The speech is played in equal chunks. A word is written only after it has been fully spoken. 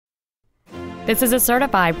This is a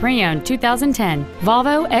certified pre-owned 2010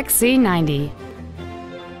 Volvo XC90.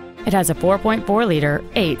 It has a 4.4-liter,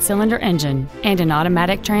 8-cylinder engine and an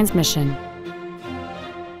automatic transmission.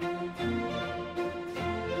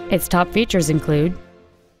 Its top features include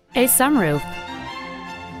a sunroof,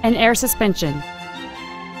 an air suspension,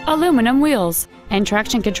 aluminum wheels, and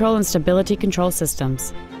traction control and stability control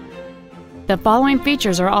systems. The following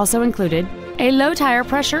features are also included: a low tire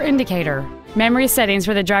pressure indicator, memory settings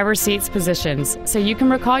for the driver's seat's positions so you can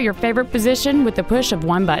recall your favorite position with the push of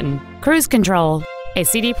one button, cruise control, a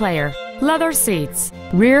CD player, leather seats,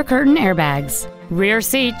 rear curtain airbags, rear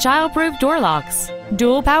seat child-proof door locks,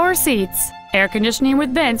 dual power seats, air conditioning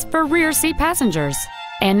with vents for rear seat passengers,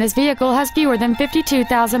 and this vehicle has fewer than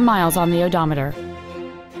 52,000 miles on the odometer.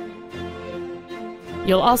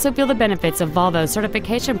 You'll also feel the benefits of Volvo's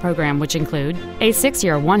certification program, which include a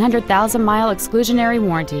 6-year, 100,000-mile exclusionary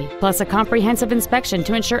warranty, plus a comprehensive inspection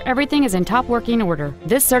to ensure everything is in top working order.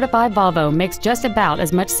 This certified Volvo makes just about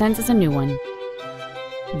as much sense as a new one.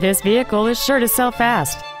 This vehicle is sure to sell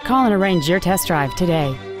fast. Call and arrange your test drive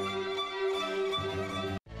today.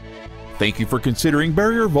 Thank you for considering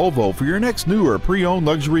Barrier Volvo for your next new or pre-owned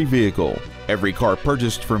luxury vehicle. Every car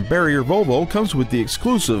purchased from Barrier Volvo comes with the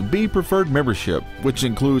exclusive Be Preferred membership, which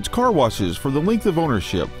includes car washes for the length of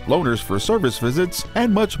ownership, loaners for service visits,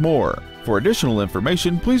 and much more. For additional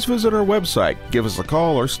information, please visit our website, give us a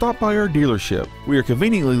call, or stop by our dealership. We are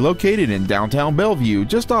conveniently located in downtown Bellevue,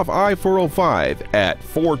 just off I-405 at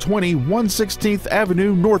 420 116th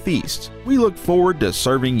Avenue Northeast. We look forward to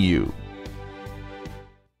serving you.